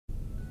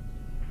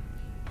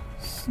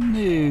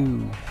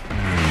Snoo.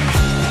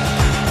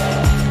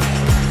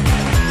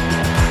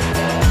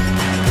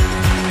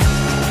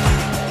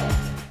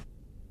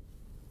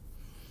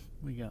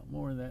 We got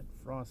more of that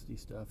frosty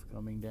stuff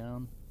coming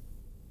down.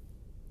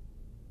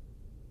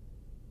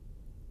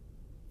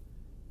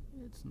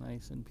 It's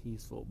nice and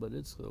peaceful, but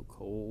it's so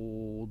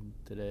cold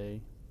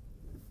today.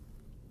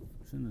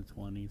 It's in the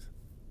 20s.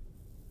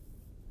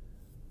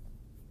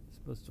 It's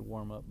supposed to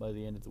warm up by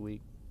the end of the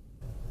week.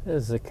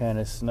 This is the kind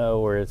of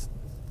snow where it's,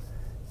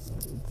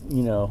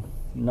 you know,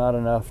 not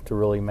enough to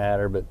really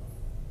matter, but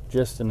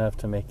just enough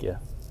to make you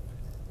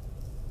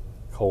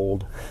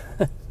cold.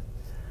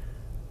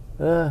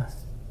 I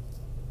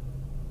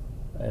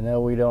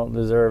know we don't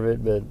deserve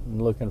it, but I'm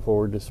looking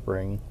forward to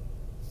spring.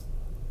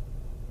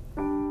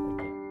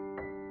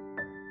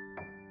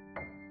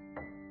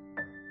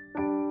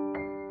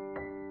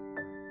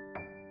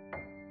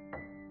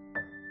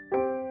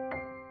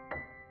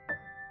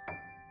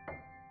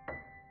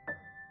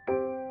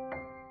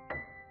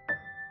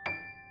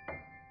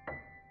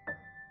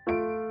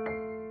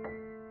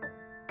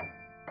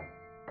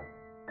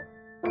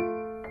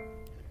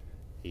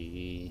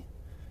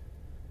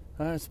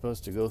 I was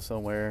supposed to go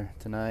somewhere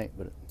tonight,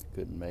 but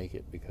couldn't make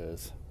it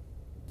because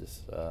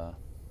just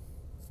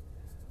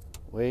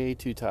way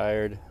too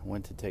tired.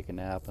 Went to take a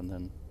nap, and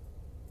then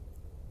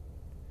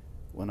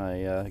when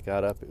I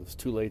got up, it was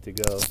too late to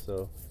go.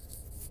 So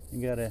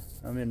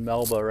I'm in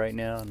Melba right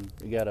now, and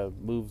we gotta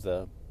move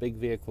the big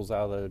vehicles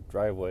out of the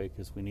driveway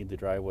because we need the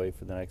driveway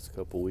for the next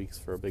couple weeks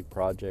for a big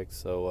project.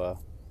 So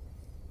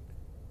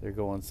they're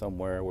going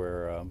somewhere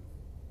where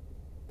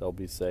they'll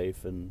be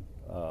safe and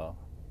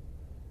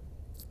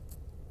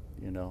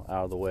you know,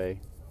 out of the way.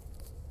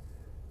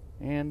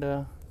 And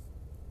I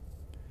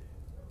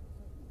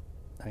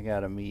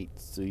gotta meet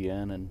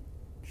Suyen, and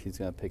she's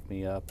gonna pick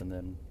me up, and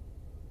then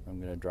I'm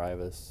gonna drive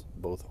us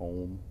both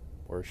home,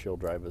 or she'll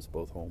drive us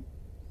both home.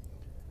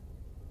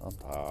 I'm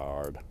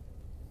tired.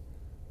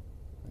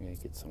 I'm gonna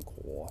get some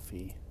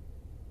coffee.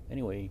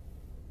 Anyway,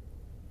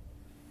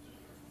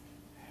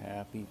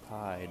 happy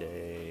Pie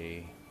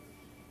Day.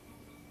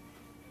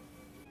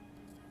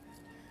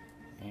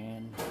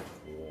 And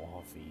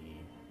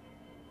coffee.